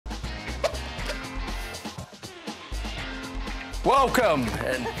Welcome,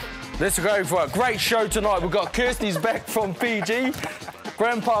 and let's go for a great show tonight. We've got Kirsty's back from Fiji,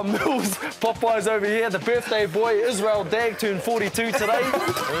 Grandpa Mills, Popeye's over here, the birthday boy, Israel Dag, turned 42 today,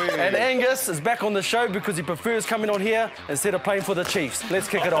 and Angus is back on the show because he prefers coming on here instead of playing for the Chiefs. Let's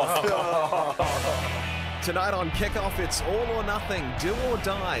kick it off. Tonight on Kickoff, it's all or nothing, do or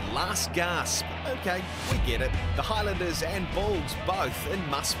die, last gasp. Okay, we get it. The Highlanders and Bulls both in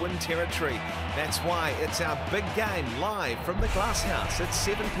must-win territory. That's why it's our big game live from the Glass House at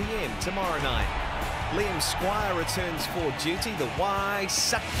 7 p.m. tomorrow night. Liam Squire returns for duty. The Wai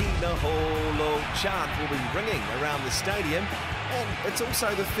Sakina Holo chant will be ringing around the stadium. And it's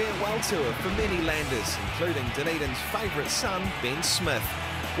also the farewell tour for many Landers, including Dunedin's favourite son, Ben Smith.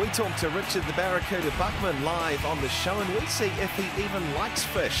 We talk to Richard the Barracuda Buckman live on the show, and we see if he even likes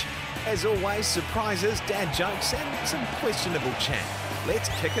fish. As always, surprises, dad jokes, and some questionable chat. Let's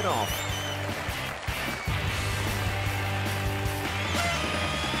kick it off.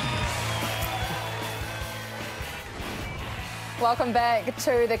 Welcome back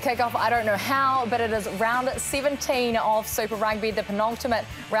to the kickoff. I don't know how, but it is round 17 of Super Rugby, the penultimate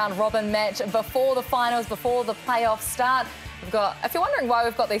round robin match before the finals, before the playoffs start. We've got, if you're wondering why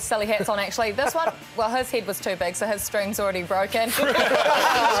we've got these silly hats on, actually, this one, well, his head was too big, so his string's already broken. I think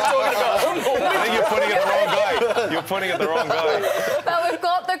you're pointing at the wrong guy. You're pointing at the wrong guy. But we've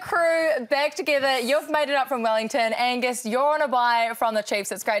got the crew back together. You've made it up from Wellington. Angus, you're on a bye from the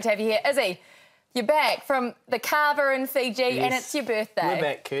Chiefs. It's great to have you here. Izzy, you're back from the Carver in Fiji, yes, and it's your birthday. We're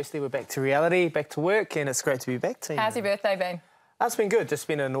back, Kirsty. We're back to reality, back to work, and it's great to be back, team. How's your birthday been? It's been good. Just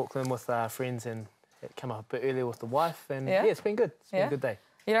been in Auckland with friends and come up a bit earlier with the wife, and yeah, it's been good. It's been a good day.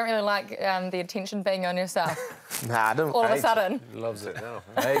 You don't really like the attention being on yourself? Nah, I don't. All of a sudden? He loves it now.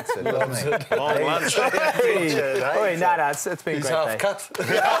 Hates it. Loves it. Long lunch. It's been a great day. Cut.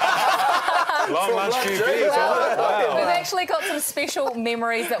 Long lunch QB. Well, we've actually got some special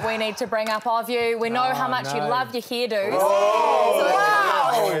memories that we need to bring up of you. We know how much you love your hairdos. Oh,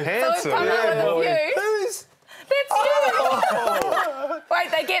 wow! Handsome. So we've come up with a few. Who's? That's you! Wait,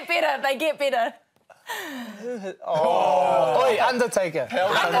 they get better. They get better. Oi, Undertaker.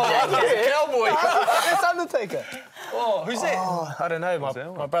 Cowboy. It's Undertaker. Oh, who's that? Oh, I don't know.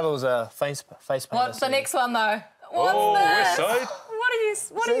 My brother was a face painter. What's the next one, though? What's West this? Side.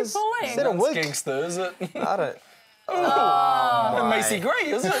 What are you pulling? Is that a wig? Gangster, is it? I don't... Oh, Macy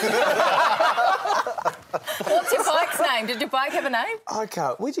Gray, is it? What's your bike's name? Did your bike have a name? I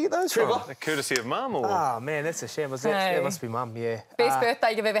can't. Where'd you get those from? The courtesy of Mum, or? Oh, man, that's a shame. That must be Mum, yeah. Best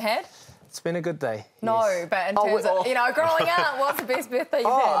birthday you've ever had? It's been a good day. No, yes. but in terms of, you know, growing up, what's the best birthday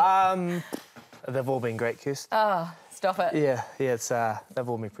you've had? They've all been great, Kirst. Oh, stop it. Yeah, it's they've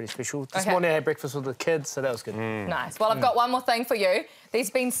all been pretty special. This morning I had breakfast with the kids, so that was good. Nice. Well, I've got one more thing for you. There's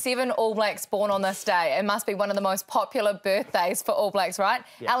been 7 All Blacks born on this day. It must be one of the most popular birthdays for All Blacks, right?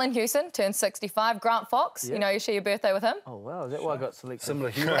 Yeah. Alan Hewson turned 65. Grant Fox, you know, you share your birthday with him. Oh, wow, is that why I got selected? Similar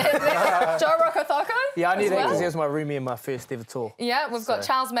humour. Joe Rokocoko? Yeah, I knew that because he was my roomie in my first ever tour. Yeah, we've got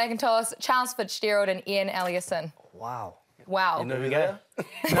Charles McIntosh, Charles Fitzgerald and Ian Ellison. Wow. Wow. You know who they are?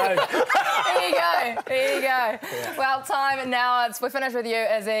 No. There you go. There you go. Yeah. Well, time now. We're finished with you,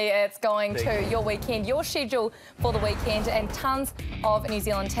 Izzy. It's going to your weekend, your schedule for the weekend, and tons of New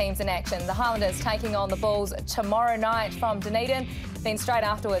Zealand teams in action. The Highlanders taking on the Bulls tomorrow night from Dunedin. Then straight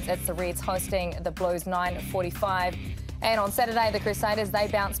afterwards, it's the Reds hosting the Blues 9:45. And on Saturday, the Crusaders, they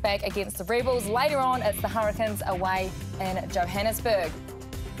bounce back against the Rebels. Later on, it's the Hurricanes away in Johannesburg.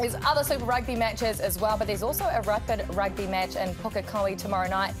 There's other Super Rugby matches as well, but there's also a Rapid Rugby match in Pukekohe tomorrow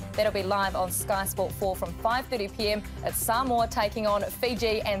night. That'll be live on Sky Sport 4 from 5:30 p.m. It's Samoa taking on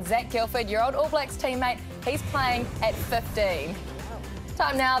Fiji, and Zach Gilford, your old All Blacks teammate, he's playing at 15.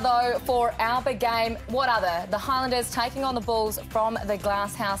 Time now, though, for our big game. What other? The Highlanders taking on the Bulls from the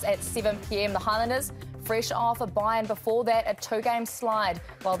Glass House at 7 p.m. The Highlanders fresh off a bye, and before that a 2-game slide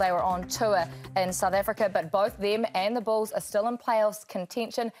while they were on tour in South Africa. But both them and the Bulls are still in playoffs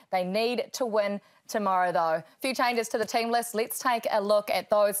contention. They need to win tomorrow, though. A few changes to the team list. Let's take a look at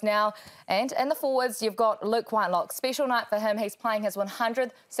those now. And in the forwards, you've got Luke Whitelock. Special night for him. He's playing his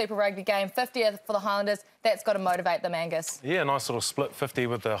 100th Super Rugby game, 50th for the Highlanders. That's got to motivate them, Angus. Yeah, nice little split, 50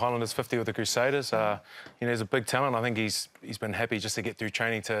 with the Highlanders, 50 with the Crusaders. You know, he's a big talent. I think he's been happy just to get through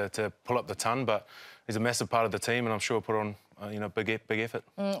training to pull up the ton, but he's a massive part of the team, and I'm sure put on big effort.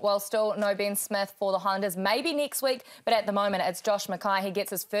 Well, still no Ben Smith for the Highlanders. Maybe next week, but at the moment it's Josh Mackay. He gets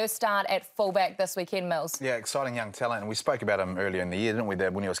his first start at fullback this weekend, Mills. Yeah, exciting young talent. And we spoke about him earlier in the year, didn't we,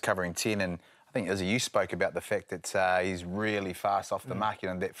 Dad, when he was covering 10. And I think, Izzy, you spoke about the fact that he's really fast off the mark. You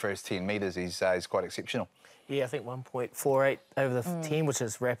know, that first 10 metres, he's quite exceptional. Yeah, I think 1.48 over the 10, which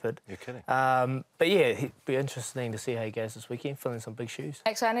is rapid. You're kidding. But yeah, it'd be interesting to see how he goes this weekend, filling some big shoes.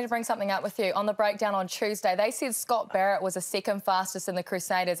 Actually, I need to bring something up with you. On the breakdown on Tuesday, they said Scott Barrett was the second fastest in the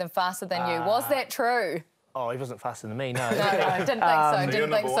Crusaders and faster than you. Was that true? Oh, he wasn't faster than me, no. No, didn't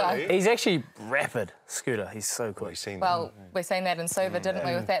think so. He's actually rapid, Scooter. He's so quick. Well, we've seen that in Suva, didn't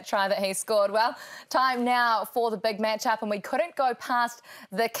we, with that try that he scored. Well, time now for the big matchup, and we couldn't go past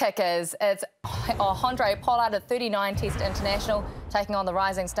the kickers. It's Andre Pollard, a 39 Test international, taking on the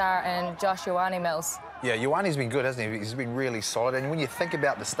rising star and Josh Ioane Mills. Yeah, Ioane's been good, hasn't he? He's been really solid. And when you think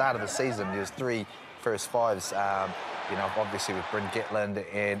about the start of the season, there's 3 first fives, you know, obviously with Bryn Gatland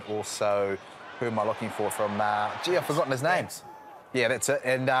and also... Who am I looking for from? Gee, I've forgotten his name. Yeah, that's it.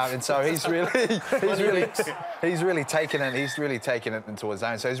 And so he's really taken it. He's really taken it into his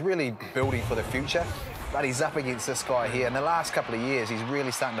own. So he's really building for the future. But he's up against this guy here. In the last couple of years, he's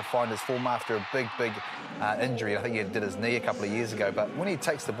really starting to find his form after a big injury. I think he did his knee a couple of years ago. But when he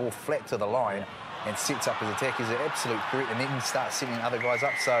takes the ball flat to the line and sets up his attack, he's an absolute threat. And then he starts setting other guys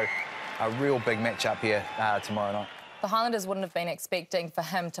up. So a real big matchup here tomorrow night. The Highlanders wouldn't have been expecting for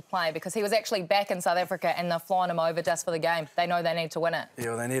him to play because he was actually back in South Africa and they're flying him over just for the game. They know they need to win it. Yeah,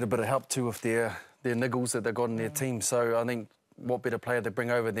 well, they need a bit of help too with their niggles that they've got in their team. So I think what better player to bring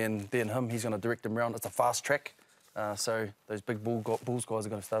over than him? He's going to direct them around. It's a fast track. So those big Bulls guys are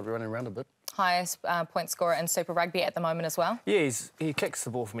going to start running around a bit. Highest point scorer in Super Rugby at the moment as well. Yeah, he kicks the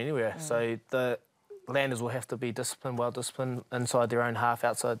ball from anywhere. So the Landers will have to be well disciplined inside their own half,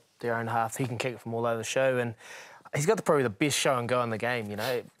 outside their own half. He can kick it from all over the show, and he's got probably the best show and go in the game, you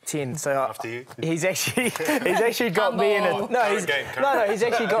know. 10. So after you, he's actually got me in a he's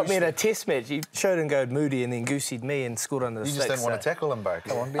actually got me in a test match. He showed and go Moody and then gooseyed me and scored under the You sticks. just didn't want to tackle him, bro.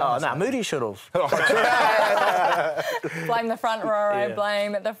 Come on, be Oh honest. no, Moody should have. Blame the front rower, Yeah.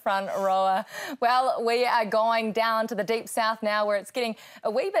 blame the front rower. Well, we are going down to the deep south now where it's getting a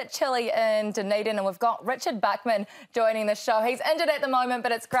wee bit chilly in Dunedin, and we've got Richard Buckman joining the show. He's injured at the moment,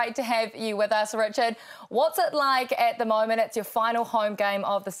 but it's great to have you with us, Richard. What's it like at the moment? It's your final home game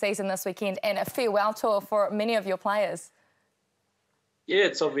of the season this weekend and a farewell tour for many of your players. Yeah,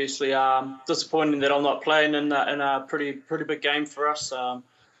 it's obviously disappointing that I'm not playing in a pretty big game for us.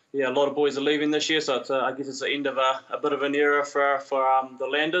 Yeah, a lot of boys are leaving this year, so I guess it's the end of a bit of an era for the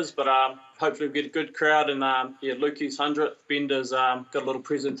Landers. But hopefully we get a good crowd, and yeah, Lukey's 100th. Bender's got a little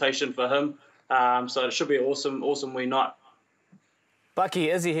presentation for him, so it should be an awesome wee night. Bucky,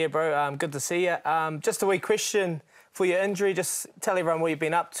 Izzy here, bro. Good to see you. Just a wee question for your injury. Just tell everyone what you've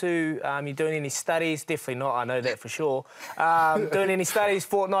been up to. You doing any studies? Definitely not, I know that for sure. Doing any studies,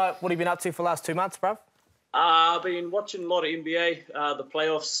 fortnight? What have you been up to for the last 2 months, bro? I've been watching a lot of NBA, the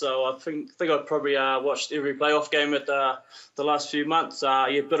playoffs, so I think I've probably watched every playoff game at the last few months. Yeah,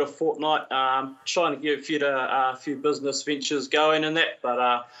 a bit of fortnight, trying to get a few business ventures going and that,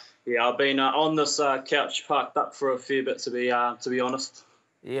 but yeah, I've been on this couch parked up for a fair bit, to be honest.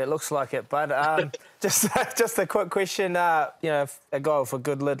 Yeah, it looks like it, but just a quick question. You know, a guy with a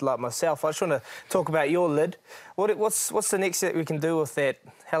good lid like myself, I just want to talk about your lid. What's the next that we can do with that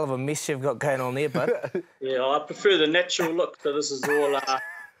hell of a mess you've got going on there, bud? Yeah, I prefer the natural look, so this is all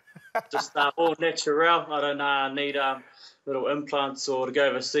just all natural. I don't need little implants or to go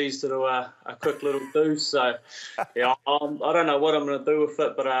overseas to do a quick little do. So yeah, I don't know what I'm going to do with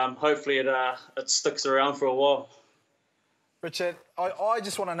it, but hopefully it sticks around for a while. Richard, I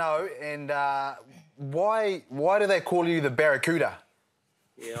just want to know, and why do they call you the Barracuda?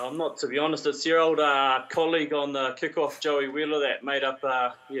 Yeah, I'm not, to be honest. It's your old colleague on the kickoff, Joey Wheeler, that made up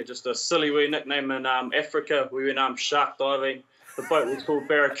just a silly wee nickname in Africa. We went shark diving. The boat was called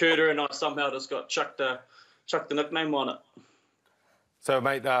Barracuda, and I somehow just got chucked the nickname on it. So,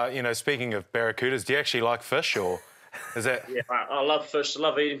 mate, you know, speaking of barracudas, do you actually like fish, or is that? Yeah, I love fish. I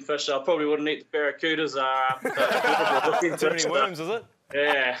love eating fish. I probably wouldn't eat the barracudas. Too many worms, is it?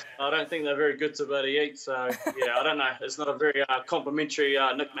 Yeah, I don't think they're very good to eat. So, yeah, I don't know. It's not a very complimentary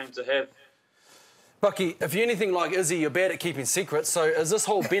nickname to have. Bucky, if you're anything like Izzy, you're bad at keeping secrets. So is this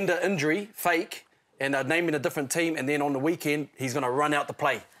whole Bender injury fake, and naming a different team, and then on the weekend he's going to run out to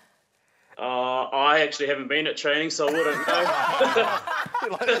play? I actually haven't been at training, so I wouldn't know.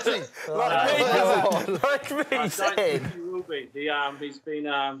 Like me, I don't think he will be. He's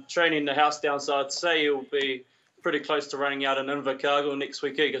been training the house down, so I'd say he'll be pretty close to running out in Invercargill next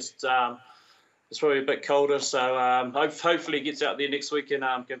week. It's probably a bit colder, so hopefully he gets out there next week and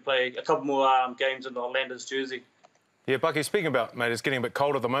can play a couple more games in the Highlanders jersey. Yeah, Bucky, speaking about, mate, it's getting a bit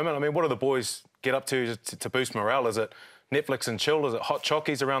cold at the moment. I mean, what do the boys get up to boost morale? Is it Netflix and chill? Is it hot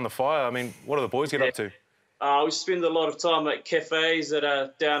chockies around the fire? I mean, what do the boys get up to? We spend a lot of time at cafes that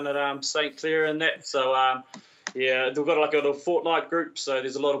are down at St Clair and that. So, yeah, they've got like a little fortnight group, so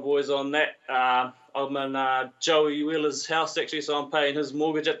there's a lot of boys on that. I'm in Joey Wheeler's house, actually, so I'm paying his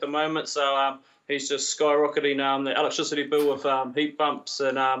mortgage at the moment. So he's just skyrocketing the electricity bill with heat bumps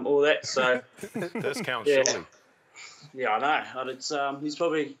and all that. So Discount, yeah. surely. Yeah, I know. And it's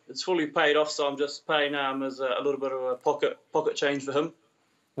fully paid off, so I'm just paying as a little bit of a pocket change for him.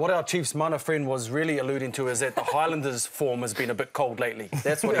 What our Chiefs mana friend was really alluding to is that the Highlanders' form has been a bit cold lately.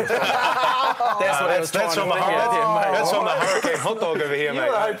 That's what he was trying to That's from the Hurricane hot dog over here, mate.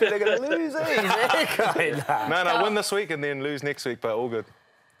 You're hoping they're going to lose, eh? Man, I win this week and then lose next week, but all good.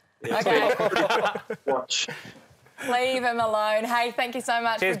 Okay. Watch. Leave him alone. Hey, thank you so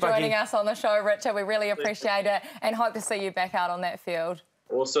much Cheers, for joining Bucky. us on the show, Richard. We really appreciate it and hope to see you back out on that field.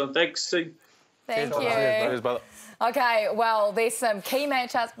 Awesome. Thanks, Steve. Thank you. Cheers, brother. Okay, well, there's some key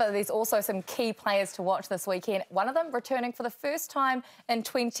matchups, but there's also some key players to watch this weekend. One of them returning for the first time in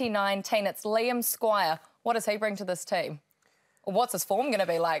 2019. It's Liam Squire. What does he bring to this team? What's his form going to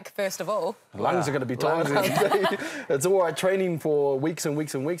be like, first of all? Lungs are going to be tight. It's all right training for weeks and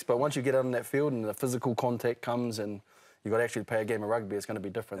weeks and weeks, but once you get out on that field and the physical contact comes and you've got to actually play a game of rugby, it's going to be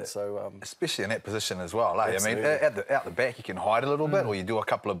different. So, especially in that position as well. I mean, out the back you can hide a little bit, or you do a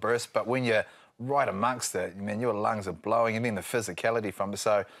couple of bursts, but when you're right amongst it, I mean, your lungs are blowing, and then the physicality from it.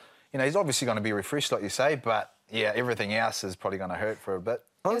 So, you know, he's obviously going to be refreshed, like you say, but yeah, everything else is probably going to hurt for a bit.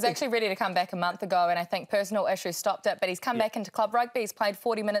 He was actually ready to come back a month ago, and I think personal issues stopped it, but he's come back into club rugby. He's played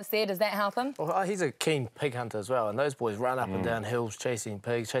 40 minutes there. Does that help him? Well, he's a keen pig hunter as well, and those boys run up and down hills chasing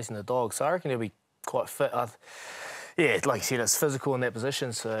pigs, chasing the dogs, so I reckon he'll be quite fit. Yeah, like you said, it's physical in that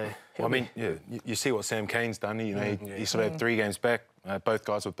position, so... I mean, yeah, you see what Sam Kane's done. He sort of had 3 games back, both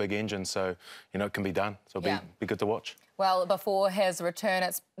guys with big engines, so, you know, it can be done. So it'll be good to watch. Well, before his return,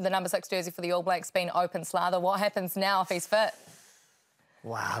 it's the number 6 jersey for the All Blacks been open slather. What happens now if he's fit?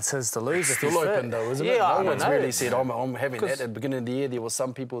 Wow, it's his to lose. it's still open, though, isn't it? Yeah, No one's know. really said, I'm having that. At the beginning of the year, there was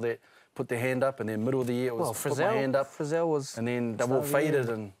some people that put their hand up, and then middle of the year, it was put my hand up. Frizzell was... And then they all faded,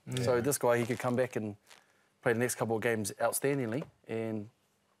 and so this guy, he could come back and play the next couple of games outstandingly, and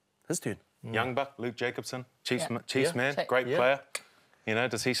his turn. Young buck, Luke Jacobson, Chiefs man, great Yeah. player. You know,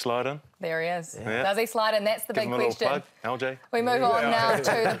 does he slide in? There he is. Yeah. Does he slide in? That's the Give big him a little question. plug, LJ. We move on now to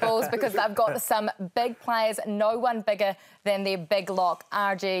the Bulls because they've got some big players, no one bigger than their big lock,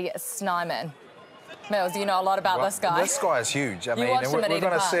 RG Snyman. Mills, you know a lot about this guy. This guy is huge. I mean, watched and him we're at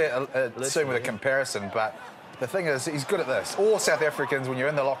going to Eden see it soon with a comparison, but the thing is, he's good at this. All South Africans, when you're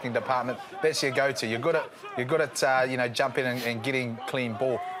in the locking department, that's your go-to. You're good at you know, jumping and getting clean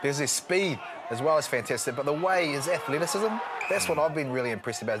ball. There's his speed as well as fantastic, but the way his athleticism, that's what I've been really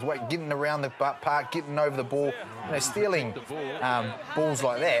impressed about. His way, getting around the park, getting over the ball, you know, stealing balls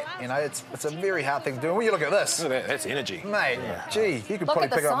like that. You know, it's a very hard thing to do. And when you look at this, Look at that, that's energy. mate, gee, he could Look probably at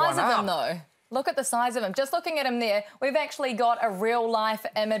the pick up one size of him, up. though. Look at the size of him. Just looking at him there, we've actually got a real-life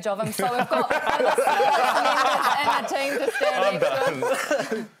image of him. So we've got one of the members in the team to stand next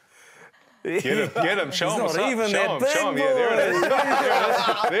to him. Get him, show him. not what's up. even show that him, big show him. Yeah,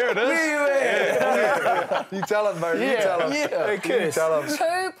 there it is. You tell him, bro. You tell him. You tell him.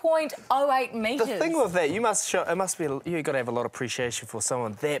 2.08 metres. The thing with that, you got to have a lot of appreciation for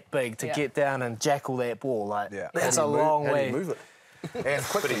someone that big to get down and jackal that ball. Like, that's a long How do way. you move it? And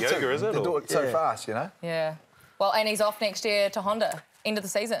quickly, Bit of yoga, too. is it, They do or- it so fast, you know? Yeah. Well, and he's off next year to Honda, end of the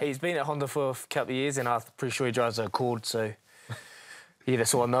season. He's been at Honda for a couple of years, and I'm pretty sure he drives a Accord, so... Yeah,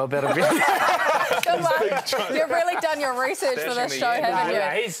 that's all I know about him. Good one. You've really done your research for this show, haven't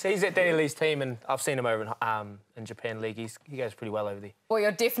you? He's at Danny Lee's team, and I've seen him over in Japan League. He goes pretty well over there. Well,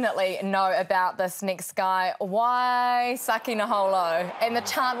 you'll definitely know about this next guy. Why Saki Naholo? And the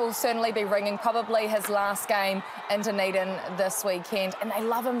chant will certainly be ringing, probably his last game in Dunedin this weekend. And they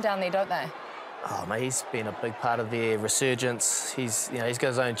love him down there, don't they? Oh, mate, he's been a big part of their resurgence. He's got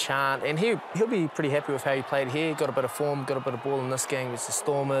his own chant, and he'll be pretty happy with how he played here. Got a bit of form, got a bit of ball in this game with the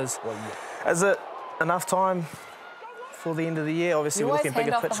Stormers. Is it enough time for the end of the year? Obviously, we're looking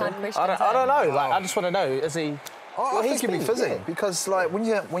bigger picture. I don't know. Like, I just want to know, is he... I think he'll be fizzing because, like, when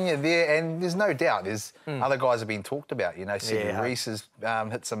you're there, and there's no doubt, there's other guys have been talked about. You know, Sidney Reese has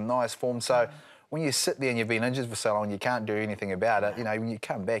hit some nice form. So when you sit there and you've been injured for so long, you can't do anything about it. You know, when you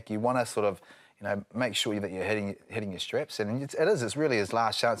come back, you want to sort of, you know, make sure that you're hitting your straps. And it's really his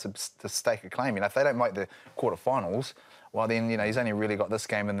last chance to stake a claim. You know, if they don't make the quarterfinals, well, then, you know, he's only really got this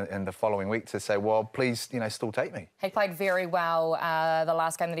game in the following week to say, well, please, you know, still take me. He played very well the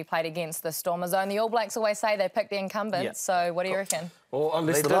last game that he played against the Stormers. And the All Blacks always say they pick the incumbents. So what do you reckon? Or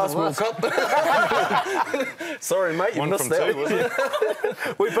unless They the did last World Cup. Sorry, mate, you missed that. Two, wasn't it?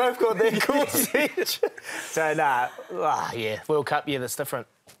 We both got their calls each. So, yeah, World Cup, yeah, that's different.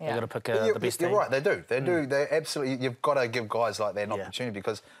 Yeah. You've got to pick the best You're team. right, they do. They do. They absolutely. You've got to give guys like that an opportunity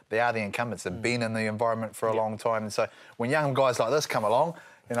because they are the incumbents. They've been in the environment for a long time, and so when young guys like this come along,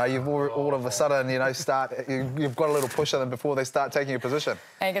 you know, you've all of a sudden, you know, you've got a little push on them before they start taking a position.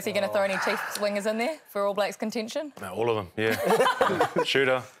 Angus, are you going to throw any Chiefs wingers in there for All Blacks contention? No, all of them, yeah.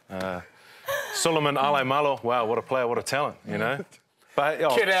 Shooter, Suleiman Ale Malo. Wow, what a player, what a talent, you know. But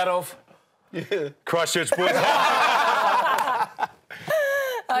Get out of. Christchurch boys.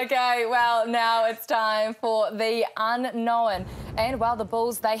 OK, well, now it's time for the unknown. And while the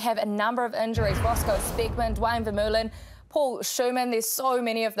Bulls, they have a number of injuries. Roscoe Speckman, Dwayne Vermeulen, Paul Schumann, there's so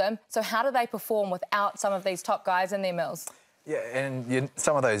many of them. So how do they perform without some of these top guys in their mills? Yeah, and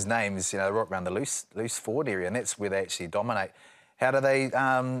some of those names, you know, right around the loose forward area, and that's where they actually dominate. How do they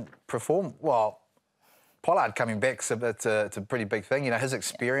perform? Well, Pollard coming back's it's a pretty big thing. You know, his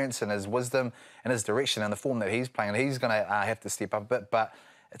experience and his wisdom and his direction and the form that he's playing, he's going to have to step up a bit. But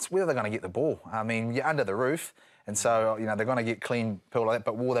it's whether they're going to get the ball. I mean, you're under the roof, and so you know they're going to get clean pill like that.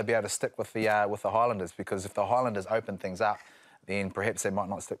 But will they be able to stick with the Highlanders? Because if the Highlanders open things up, then perhaps they might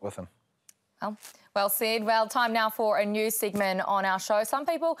not stick with them. Well said. Well, time now for a new segment on our show. Some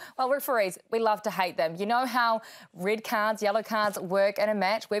people, well, referees, we love to hate them. You know how red cards, yellow cards work in a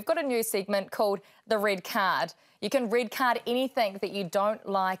match? We've got a new segment called the red card. You can red card anything that you don't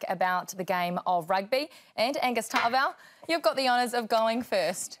like about the game of rugby. And Angus Tarvell, you've got the honours of going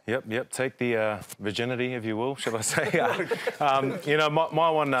first. Yep. Take the virginity, if you will, shall I say. You know, my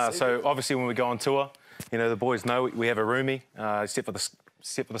one, so obviously when we go on tour, you know, the boys know we have a roomie, except for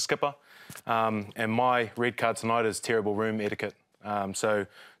the skipper. And my red card tonight is terrible room etiquette. So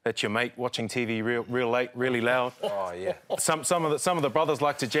that's your mate watching TV real late, really loud. Oh yeah. Some of the brothers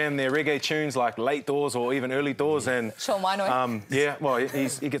like to jam their reggae tunes like late doors or even early doors, and Sean Wainui. yeah, well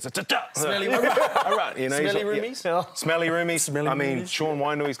he gets a Smelly alright, you know, Smelly roomies? Yeah. Smelly roomies. I mean, roomies. Sean Sean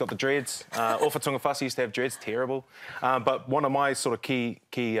Wainui's got the dreads. Ofa Tungafasi used to have dreads, terrible. But one of my sort of key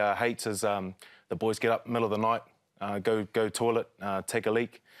hates is the boys get up middle of the night, go toilet, take a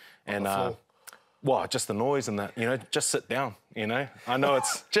leak, and well, just the noise and that, you know, just sit down, you know. I know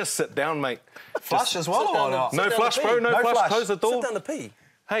it's just sit down, mate. Flush as well or not? No flush, bro. No flush. Close the door. Sit down to pee.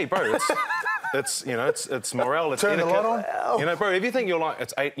 Hey, bro, it's you know, it's morale. It's Turn the etiquette. light on. You know, bro, if you think you're like,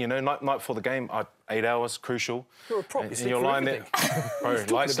 it's 8, you know, night before the game, 8 hours, crucial. You're a prop. And You you're sleep lying for there. Bro,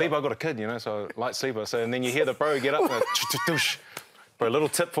 light sleeper, I got a kid, you know, so light sleeper. So, and then you hear the bro get up and bro, little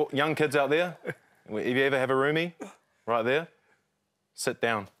tip for young kids out there. If you ever have a roomie, right there, sit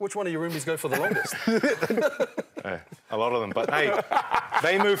down. Which one of your roomies go for the longest? Yeah, a lot of them. But hey,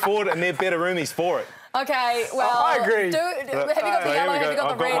 they move forward and they're better roomies for it. OK, well... I agree. Have you got the yellow? Have you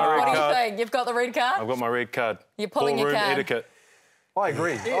got the red? What do you think? You've got the red card? I've got my red card. You're pulling your Ballroom card. etiquette. I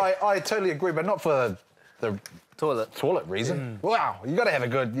agree. I totally agree, but not for the toilet reason. Wow, you got to have a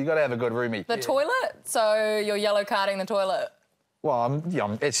good roomie. The toilet? So you're yellow carding the toilet? Well,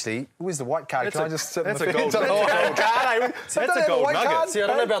 I'm actually. Where's the white card? Can I just sit in the that's a fence? gold- That's a gold nugget. See, I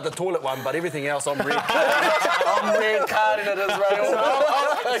don't know about the toilet one, but everything else I'm red I'm red carding it, Israel.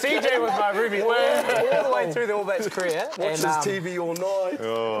 CJ was my roomie all the way through the All Blacks career. Watches TV all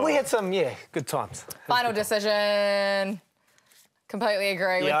night. We had some, good times. Final decision. Completely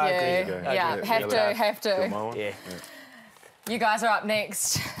agree with you. I agree. Yeah, have to. Yeah. You guys are up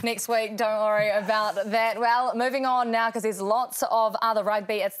next week. Don't worry about that. Well, moving on now because there's lots of other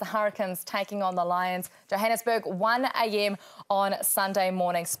rugby. It's the Hurricanes taking on the Lions. Johannesburg, 1 a.m. on Sunday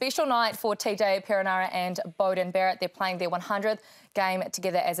morning. Special night for TJ Perenara and Bowden Barrett. They're playing their 100th game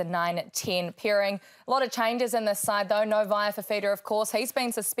together as a 9-10 pairing. A lot of changes in this side, though. No Via Fafita, of course. He's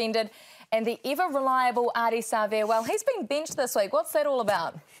been suspended. And the ever-reliable Ardie Savea, well, he's been benched this week. What's that all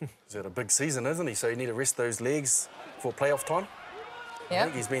about? He's had a big season, isn't he? So you need to rest those legs for playoff time. I Yeah.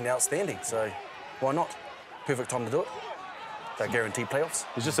 think he's been outstanding, so why not? Perfect time to do it. They're guaranteed playoffs.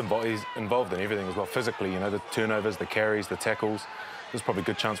 He's involved in everything as well, physically, you know, the turnovers, the carries, the tackles. There's probably a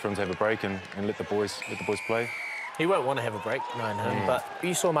good chance for him to have a break and let the boys play. He won't want to have a break, knowing him, but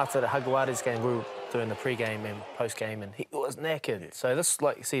you saw him after the Haguaras game. We were doing the pre-game and post-game, and he was knackered. So this,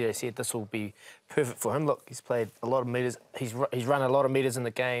 like CJ said, this will be perfect for him. Look, he's played a lot of metres. He's run a lot of metres in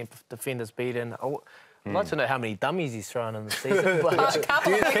the game. Defenders beaten. I'd like to know how many dummies he's thrown in the season. But A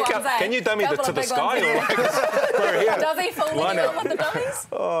couple of big ones, eh? Can you dummy Couple to of the big sky? ones, Or yeah. like, Does he fool Line anyone out. with the dummies?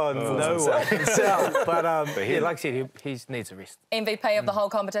 no way himself. But like I said, he needs a rest. MVP of the whole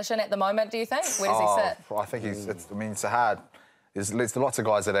competition at the moment, do you think? Where does he sit? I think it's hard. There's lots of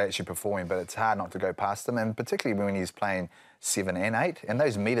guys that are actually performing, but it's hard not to go past them, and particularly when he's playing 7 and 8. And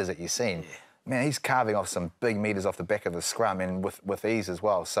those metres that you've seen, man, he's carving off some big metres off the back of the scrum and with ease as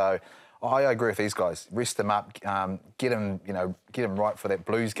well. So I agree with these guys. Rest them up, get him right for that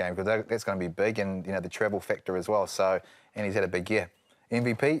Blues game, because that's going to be big, and the travel factor as well. So, and he's had a big year.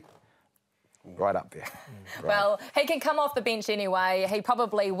 MVP, right up there. Well, he can come off the bench anyway. He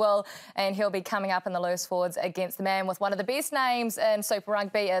probably will, and he'll be coming up in the loose forwards against the man with one of the best names in Super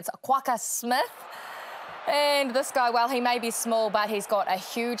Rugby. It's Quaka Smith. And this guy, well, he may be small, but he's got a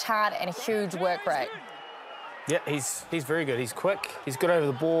huge heart and a huge work rate. Yeah, he's very good. He's quick. He's good over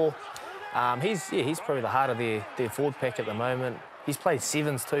the ball. He's probably the heart of their forward pack at the moment. He's played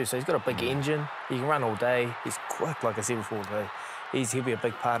sevens too, so he's got a big engine. He can run all day. He's quick, like I said before. So he'll be a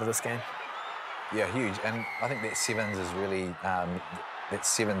big part of this game. Yeah, huge. And I think that sevens is really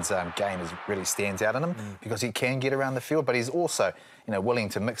game really stands out in him, because he can get around the field, but he's also willing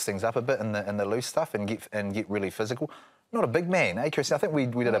to mix things up a bit in the loose stuff and get really physical. Not a big man, eh, Chris? I think we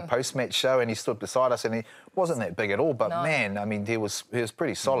did a post-match show and he stood beside us and he wasn't that big at all, but man, I mean, he was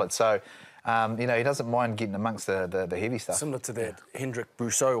pretty solid. So, he doesn't mind getting amongst the heavy stuff. Similar to that Hendrik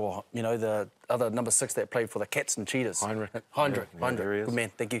Brousseau, or, the other number 6 that played for the Cats and Cheetahs. Heinrich. Good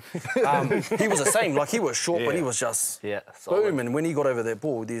man, thank you. He was the same. Like, he was short, but he was just boom. And when he got over that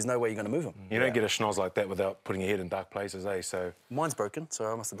ball, there's no way you're going to move him. You don't get a schnoz like that without putting your head in dark places, eh? So mine's broken,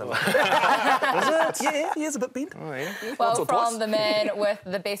 so I must have done that. Was it? Yeah, he is a bit bent. Oh, yeah. Well, from the man with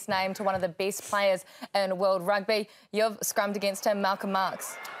the best name to one of the best players in world rugby, you've scrummed against him, Malcolm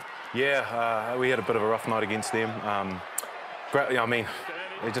Marx. Yeah, we had a bit of a rough night against them. Great, I mean,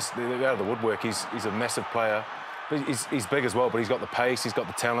 they're out of the woodwork. He's a massive player. He's big as well, but he's got the pace, he's got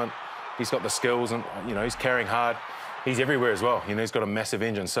the talent, he's got the skills, and he's carrying hard. He's everywhere as well. He's got a massive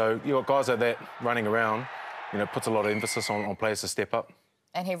engine. So you got guys like that running around. Puts a lot of emphasis on players to step up.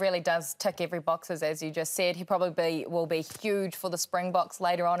 And he really does tick every boxes, as you just said. He probably will be huge for the Springboks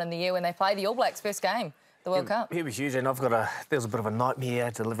later on in the year when they play the All Blacks first game. The World Cup. He was huge, and there was a bit of a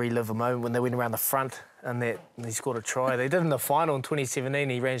nightmare to relive a moment when they went around the front and he scored a try. They did in the final in 2017.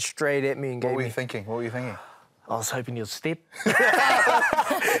 He ran straight at me and gave me... What were you thinking? I was hoping he'd step.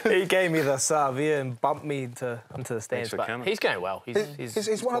 He gave me the Savia and bumped me into the stands. But he's going well.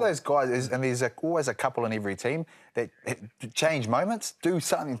 He's one of those guys, and there's always a couple in every team that change moments, do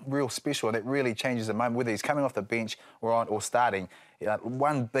something real special that really changes the moment, whether he's coming off the bench or starting.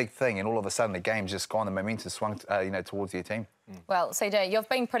 One big thing, and all of a sudden the game's just gone, the momentum swung towards your team. Well, CJ, you've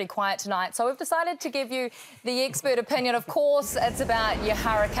been pretty quiet tonight, so we've decided to give you the expert opinion. Of course, it's about your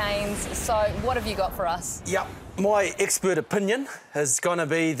Hurricanes. So what have you got for us? Yep. My expert opinion is going to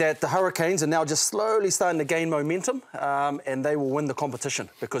be that the Hurricanes are now just slowly starting to gain momentum, and they will win the competition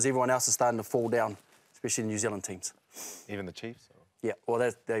because everyone else is starting to fall down, especially the New Zealand teams. Even the Chiefs? Yeah,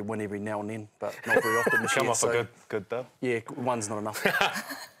 well, they win every now and then, but not very often this year. Come off a good dub? Yeah, one's not enough.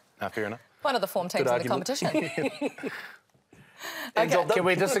 Fair enough. One of the form teams in the competition. Okay. Can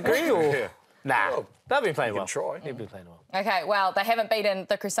we disagree or...? Nah, they've been playing well. They've been playing well. OK, well, they haven't beaten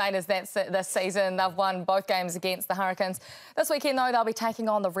the Crusaders this season. They've won both games against the Hurricanes. This weekend, though, they'll be taking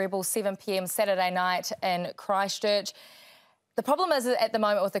on the Rebels 7 p.m. Saturday night in Christchurch. The problem is, at the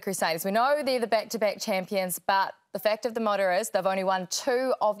moment with the Crusaders, we know they're the back-to-back champions, but the fact of the matter is they've only won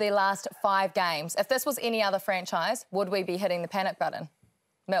 2 of their last 5 games. If this was any other franchise, would we be hitting the panic button?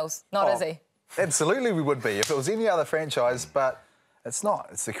 Mills, not is he? Absolutely we would be if it was any other franchise, but it's not.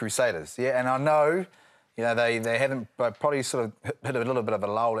 It's the Crusaders, yeah. And I know, they haven't probably sort of hit a little bit of a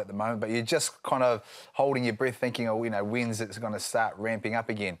lull at the moment, but you're just kind of holding your breath thinking, when's it's going to start ramping up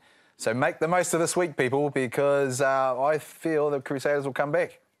again. So make the most of this week, people, because I feel the Crusaders will come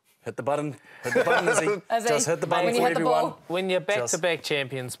back. Hit the button, Izzy. Just hit the button for everyone. When you're back-to-back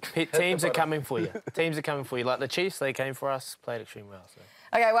champions, teams are coming for you. Teams are coming for you. Like the Chiefs, they came for us, played extremely well. So.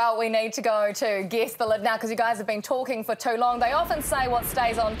 OK, well, we need to go to Guess the Lid now because you guys have been talking for too long. They often say what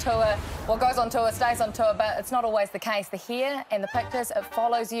goes on tour stays on tour, but it's not always the case. The hair and the pictures, it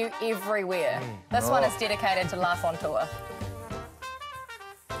follows you everywhere. This one is dedicated to Laugh on Tour.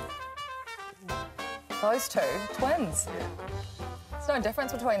 Those two, twins. There's no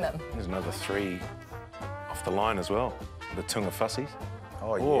difference between them. There's another 3 off the line as well. The Tunga Fussies.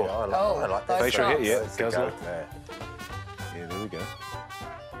 Oh, yeah, I like that. Facial hair, yeah, Guzzler. Yeah, there we go.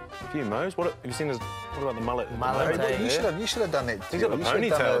 A few mows. What have you seen? What about the mullet? You should have done that. He's got the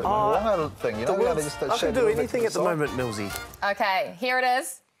ponytail. Longer thing, I can do anything at the moment, Millsy. OK, here it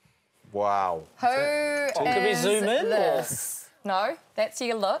is. Wow. Who is Can we zoom in? this? No, that's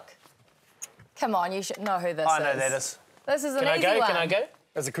your look. Come on, you should know who this is. I know that is. This is an easy one. Can I go?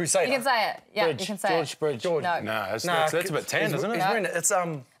 As a Crusader. You can say it. Yeah, Bridge. you can say George it. Bridge. No. That's a bit tan, isn't it? It's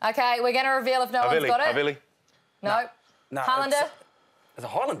OK, we're going to reveal if no one's got it. Havili. No. No, Highlander? It's a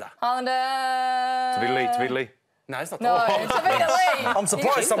Highlander. Highlander. Tweedlee. No, it's not. No, Tweedlee. I'm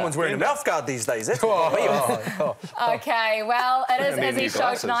surprised someone's wearing a mouth guard these days. That's what Okay, well, it is need new Izzy's show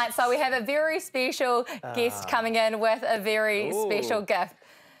glasses. tonight, so we have a very special guest coming in with a very special gift.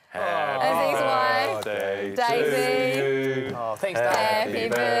 Izzy's wife, Daisy. Oh, thanks, Dad. Happy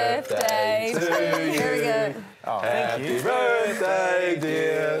birthday to you. Here we go. Happy birthday,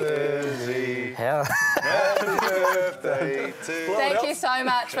 dear Lizzie. Happy birthday to you. Thank you so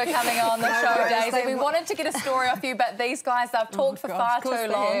much for coming on the show, Daisy. We wanted to get a story off you, but these guys, they've talked for far too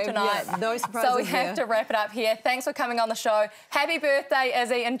long tonight. Yeah, no surprises So we have to wrap it up here. Thanks for coming on the show. Happy birthday,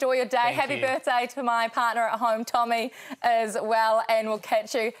 Izzy. Enjoy your day. Happy birthday to my partner at home, Tommy, as well. And we'll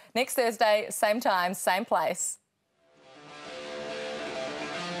catch you next Thursday, same time, same place.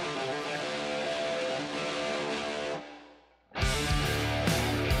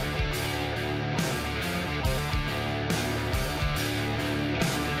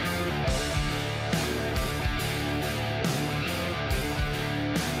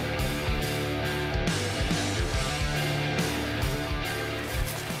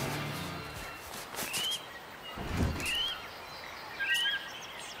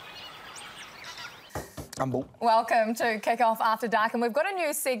 Welcome to Kick-Off After Dark, and we've got a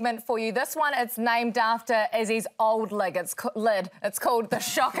new segment for you. This one, it's named after Izzy's old lid. It's called The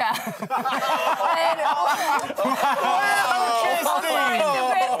Shocker.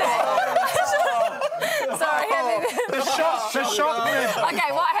 Sorry, The shock lid.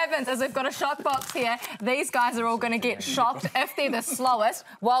 Okay, what happens is we've got a shock box here. These guys are all going to get shocked if they're the slowest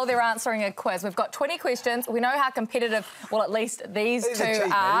while they're answering a quiz. We've got 20 questions. We know how competitive, well, at least these two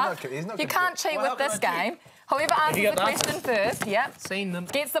are. You can't cheat with this game. Whoever answers the question first, Seen them.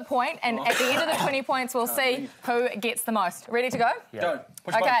 gets the point, and at the end of the 20 points, we'll see who gets the most. Ready to go? Go.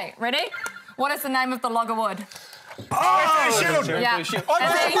 Okay, ready? What is the name of the log of wood? Shield. Yeah. The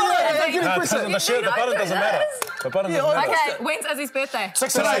button doesn't matter. The button doesn't matter. Okay, when's Izzy's birthday?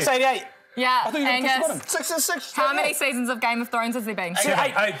 688. Yeah, Angus. 6 and 6. How many seasons of Game of Thrones has there been?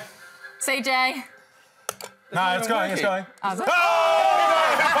 8. CJ. No, it's going. Oh, is it?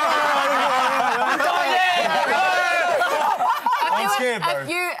 I'm scared, bro.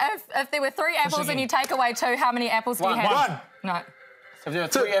 If there were 3 apples and you take away 2, how many apples do you have? 1. No. If there are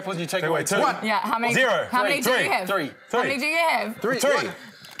 3 apples, you take away 2. Yeah, how many? 0. How many do you have? 3. How many do you have? 3. Come on. Okay.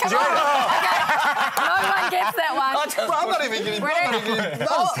 No one gets that one. I'm not even getting. Ready?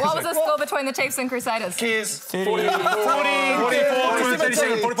 What was the score between the Chiefs and Crusaders? Cheers. 44,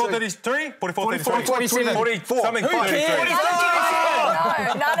 37, 44, 33, 44, 33, 44. Something. No,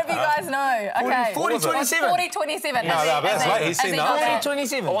 none of you guys know. Okay. 40-27. 40-27. No, that's late. He's seen that.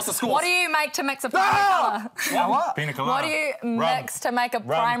 40-27. What's the score? What do you make to mix a primary colour? Pina colada. What do you mix to make a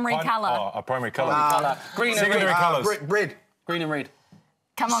primary colour? Oh, a primary colour. Green and Secondary red. colours. Red. Green and red.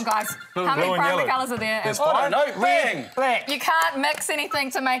 Come on, guys. How many blue and primary yellow. colours are there? There's I don't five. know. Red. Black. You can't mix anything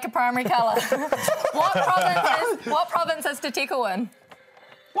to make a primary colour. What province is Te Teko in?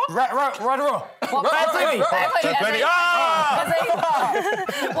 Rotorua. What province? Plenty.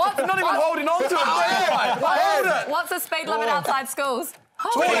 What's Not even holding on to it. What's the speed limit outside schools?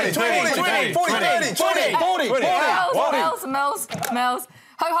 20, 20, 40. Mills.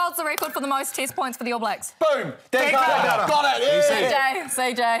 Who holds the record for the most test points for the All Blacks? Boom. Got it.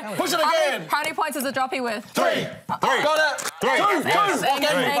 CJ. Push it again. How many points is a droppy worth? 3. Got it. 3. Angus.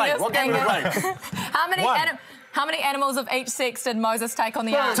 What game are we playing? How many animals of each sex did Moses take on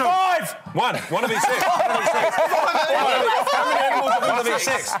the ark? 5. 1 of each sex. How many animals of one of each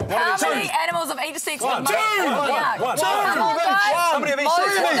sex? How many animals of each sex did Moses take on the ark? One. Come on, guys. How many of each sex?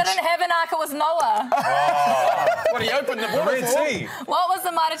 Moses didn't have an ark, it was Noah. What, he opened the water Red for? Sea. What was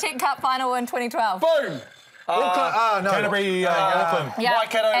the Mitre 10 Cup final in 2012? Boom. No. Canterbury, Auckland. Yeah,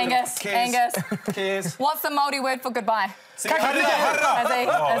 Waikato. Angus. Cheers. What's the Māori word for goodbye? Izzy.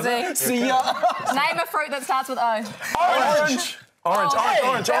 See ya. Name a fruit that starts with O. Orange. Orange.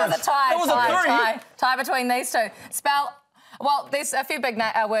 There was a tie. There was a Tie between these two. Spell. Well, there's a few big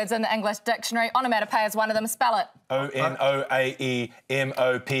words in the English dictionary. Onomatopoeia is one of them. Spell it. Onoaemopte.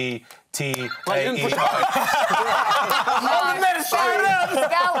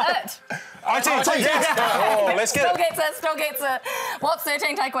 Spell it. Let's get it. Still gets it. What's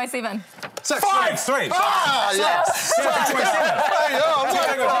 13 take away 7? 5. 3. Yes. 13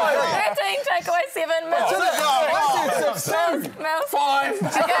 take away 7. Mills. 5.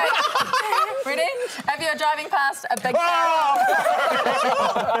 Okay. Ready? If you're driving past a big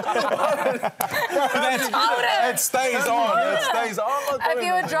It stays on. If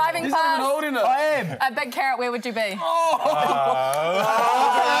you were driving past Holding it. I am. a big carrot, where would you be?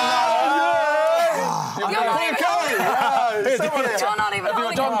 You're not even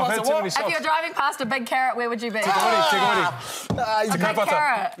holding it. If you're driving past a big carrot, where would you be? A big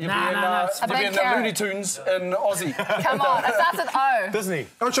carrot. No. A big carrot. Looney Tunes in Aussie. Come on, it starts with O. Disney.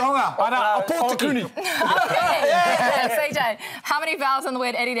 Portakuni. Okay. CJ, how many vowels in the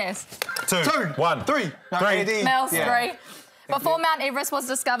word Adidas? 2. 1. 3. Mills, 3. Before Mount Everest was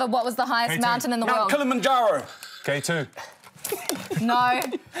discovered, what was the highest mountain in the world? Kilimanjaro. K2. No.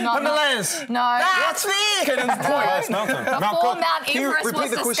 Himalayas. No. That's me. Cannon's Point. Mountain. Before Mount Everest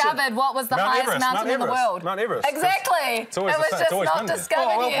was discovered, what was the highest mountain in the world? Mount Everest. Exactly. It was just not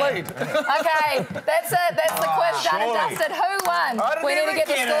discovered yet. Okay, that's it. That's the quiz done and dusted. Who won? We need to get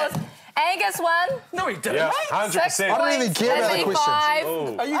the scores. Angus won. No, he didn't. Yeah, 100%. I don't even care about the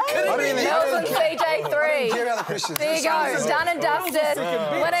questions. Are you kidding me? Mills and CJ 3. Care about the questions. There you go. Done and dusted.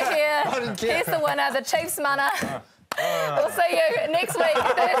 Winner here. Here's the winner, the Chiefs munner. We'll see you next week,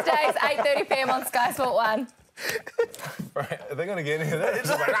 Thursdays, 8:30 p.m. on Sky Sport 1. Right, are they going to get any of that?